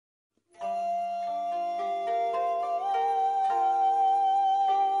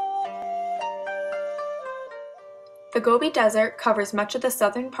The Gobi Desert covers much of the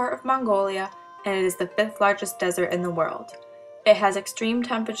southern part of Mongolia, and it is the fifth largest desert in the world. It has extreme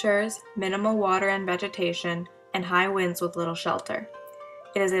temperatures, minimal water and vegetation, and high winds with little shelter.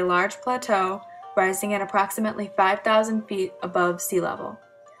 It is a large plateau, rising at approximately 5,000 feet above sea level.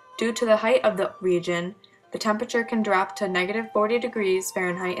 Due to the height of the region, the temperature can drop to -40 degrees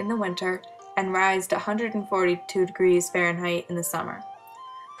Fahrenheit in the winter and rise to 142 degrees Fahrenheit in the summer.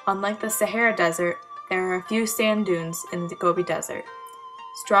 Unlike the Sahara Desert, there are a few sand dunes in the Gobi Desert.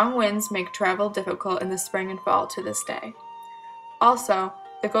 Strong winds make travel difficult in the spring and fall to this day. Also,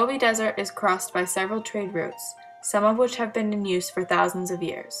 the Gobi Desert is crossed by several trade routes, some of which have been in use for thousands of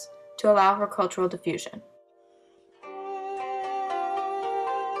years, to allow for cultural diffusion.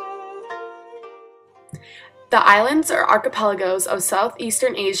 The islands or archipelagos of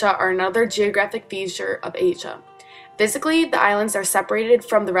Southeastern Asia are another geographic feature of Asia. Physically, the islands are separated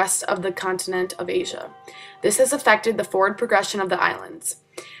from the rest of the continent of Asia. This has affected the forward progression of the islands.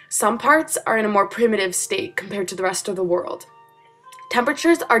 Some parts are in a more primitive state compared to the rest of the world.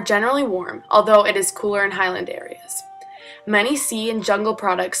 Temperatures are generally warm, although it is cooler in highland areas. Many sea and jungle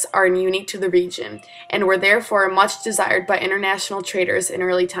products are unique to the region and were therefore much desired by international traders in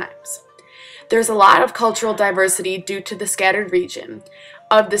early times. There's a lot of cultural diversity due to the scattered region.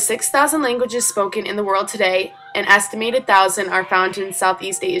 Of the 6,000 languages spoken in the world today, an estimated 1,000 are found in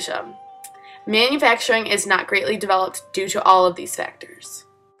Southeast Asia. Manufacturing is not greatly developed due to all of these factors.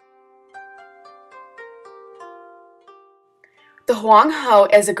 The Huang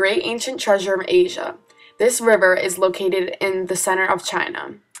He is a great ancient treasure of Asia. This river is located in the center of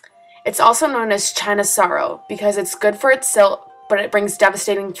China. It's also known as China's Sorrow because it's good for its silt, but it brings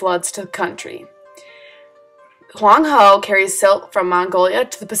devastating floods to the country. Huang He carries silt from Mongolia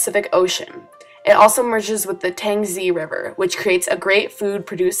to the Pacific Ocean. It also merges with the Tangzi River, which creates a great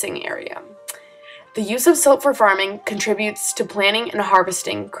food-producing area. The use of silt for farming contributes to planting and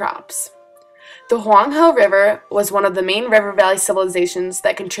harvesting crops. The Huang He River was one of the main river valley civilizations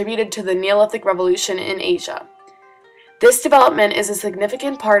that contributed to the Neolithic Revolution in Asia. This development is a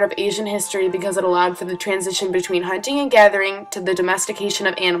significant part of Asian history because it allowed for the transition between hunting and gathering to the domestication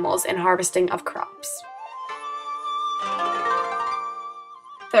of animals and harvesting of crops.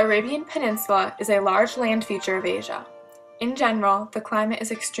 The Arabian Peninsula is a large land feature of Asia. In general, the climate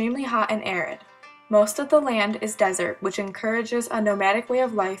is extremely hot and arid. Most of the land is desert, which encourages a nomadic way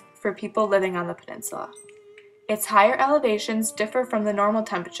of life for people living on the peninsula. Its higher elevations differ from the normal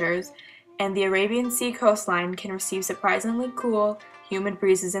temperatures, and the Arabian Sea coastline can receive surprisingly cool, humid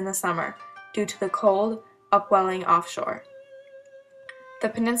breezes in the summer due to the cold, upwelling offshore. The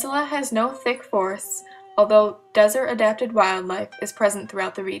peninsula has no thick forests, although desert-adapted wildlife is present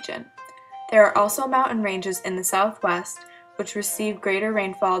throughout the region. There are also mountain ranges in the southwest, which receive greater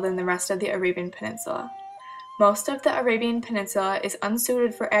rainfall than the rest of the Arabian Peninsula. Most of the Arabian Peninsula is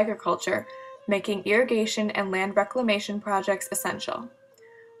unsuited for agriculture, making irrigation and land reclamation projects essential.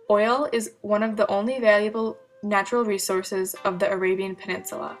 Oil is one of the only valuable natural resources of the Arabian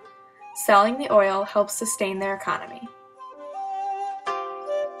Peninsula. Selling the oil helps sustain their economy.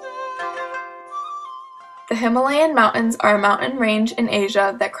 The Himalayan mountains are a mountain range in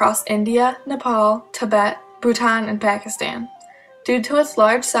Asia that cross India, Nepal, Tibet, Bhutan, and Pakistan. Due to its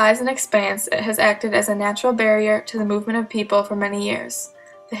large size and expanse, it has acted as a natural barrier to the movement of people for many years.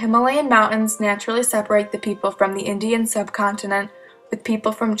 The Himalayan mountains naturally separate the people from the Indian subcontinent, with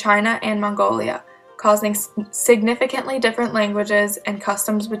people from China and Mongolia, causing significantly different languages and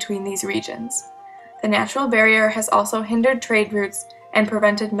customs between these regions. The natural barrier has also hindered trade routes and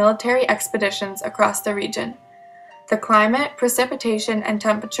prevented military expeditions across the region. The climate, precipitation, and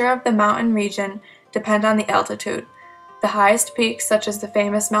temperature of the mountain region depend on the altitude. The highest peaks, such as the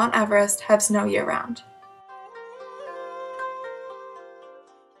famous Mount Everest, have snow year-round.